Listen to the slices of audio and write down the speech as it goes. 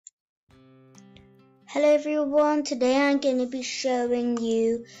Hello everyone, today I'm going to be showing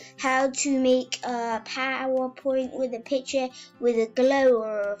you how to make a PowerPoint with a picture with a glow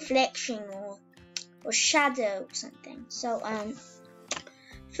or a reflection or shadow or something. So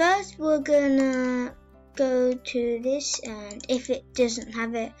first we're gonna go to this, and if it doesn't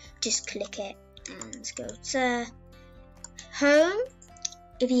have it, just click it and let's go to home.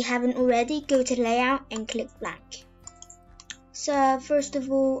 If you haven't already, go to layout and click blank. So first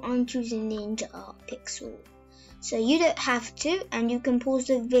of all, I'm choosing Ninja Art Pixel. So you don't have to, and you can pause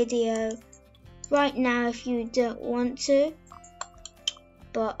the video right now if you don't want to.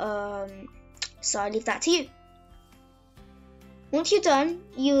 But so I leave that to you. Once you're done,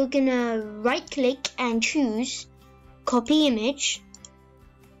 you're gonna right click and choose copy image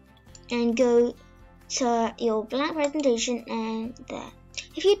and go to your blank presentation and there.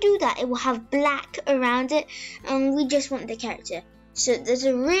 If you do that, it will have black around it, and we just want the character. So there's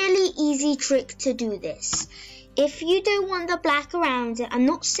a really easy trick to do this. If you don't want the black around it, I'm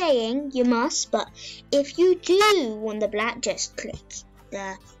not saying you must, but if you do want the black, just click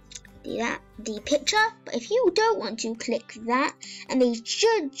the picture. But if you don't want to, click that, and they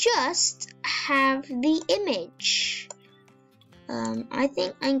should just have the image. I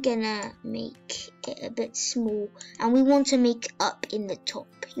think I'm gonna make it a bit small, and we want to make up in the top.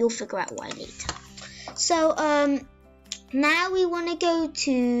 You'll figure out why later. So now we want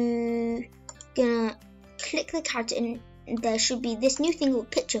to gonna click the character, and there should be this new thing called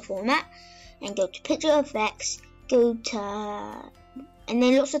picture format, and go to picture effects, and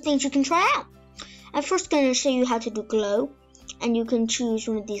then lots of things you can try out. I'm first gonna show you how to do glow, and you can choose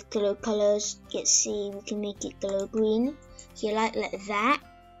one of these glow colors. Let's see, we can make it glow green. You like that,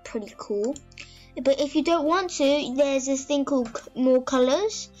 pretty cool. But if you don't want to, there's this thing called more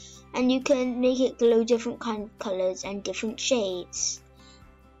colors, and you can make it glow different kind of colors and different shades.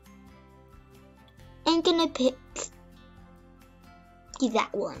 I'm gonna pick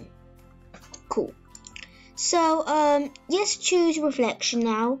that one. Cool. So let's choose reflection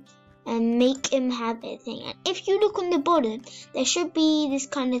now and make him have a thing. And if you look on the bottom, there should be this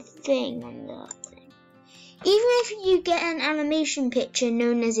kind of thing on the thing. Even if you get an animation picture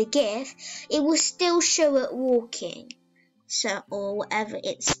known as a GIF, it will still show it walking, or whatever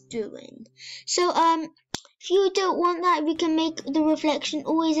it's doing. So if you don't want that, we can make the reflection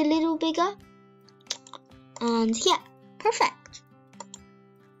always a little bigger. And yeah, perfect.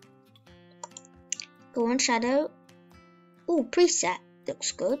 Go on shadow. Oh, preset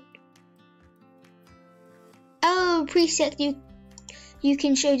looks good. Oh, preset, you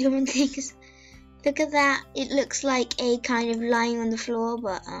can show different things. Look at that, it looks like a kind of lying on the floor,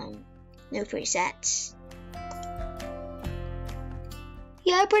 but no presets.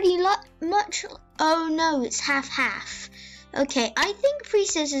 Yeah, pretty much. Oh no, it's half. Okay, I think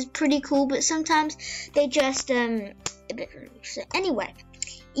presets is pretty cool, but sometimes they just a bit. So anyway,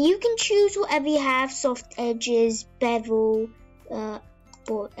 you can choose whatever you have: soft edges, bevel,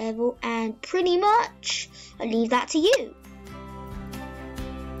 bevel, and pretty much I'll leave that to you.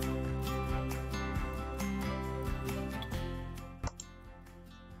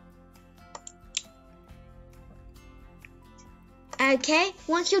 Okay,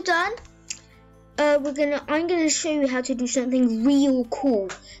 once you're done, I'm gonna show you how to do something real cool.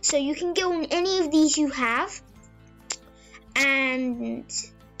 So you can go on any of these you have, and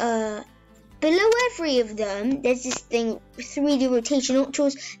below every of them, there's this thing: 3D rotation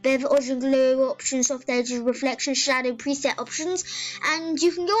options, bevel, origin, glow options, soft edges, reflection, shadow, preset options, and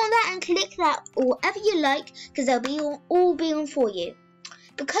you can go on that and click that or whatever you like, because they'll all be on for you.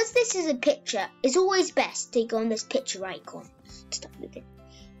 Because this is a picture, it's always best to go on this picture icon. Stop moving.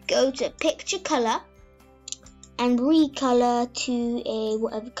 Go to picture color and recolor to a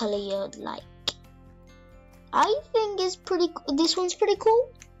whatever color you'd like. I think this one's pretty cool,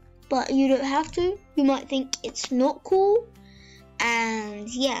 but you don't have to. You might think it's not cool, and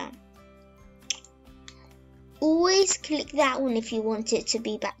yeah. Always click that one if you want it to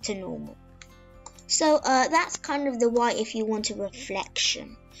be back to normal. So that's kind of the white if you want a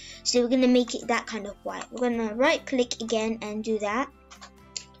reflection. So we're going to make it that kind of white. We're going to right click again and do that.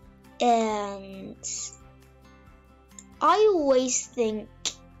 And I always think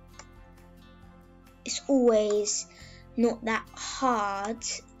it's always not that hard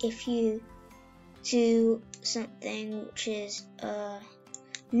if you do something which is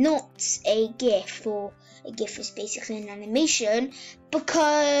not a GIF, or a GIF is basically an animation,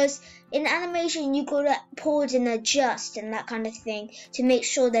 because in animation you gotta pause and adjust and that kind of thing to make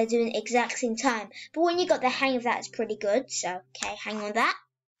sure they're doing the exact same time. But when you got the hang of that, it's pretty good. So okay, hang on that.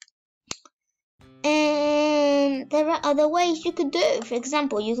 And there are other ways you could do. For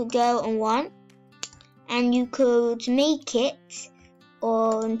example, you could go on one and you could make it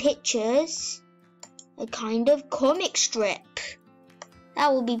on pictures a kind of comic strip.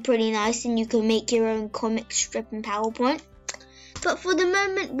 That would be pretty nice, and you can make your own comic strip in PowerPoint. But for the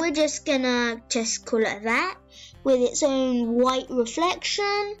moment, we're just gonna call it that, with its own white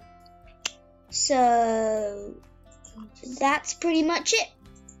reflection. So that's pretty much it.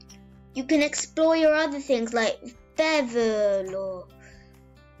 You can explore your other things like bevel or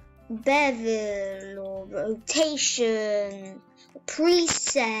rotation, or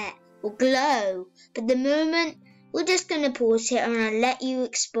preset, or glow. But at the moment, we're just gonna pause here and I'll let you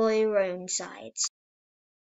explore your own sides.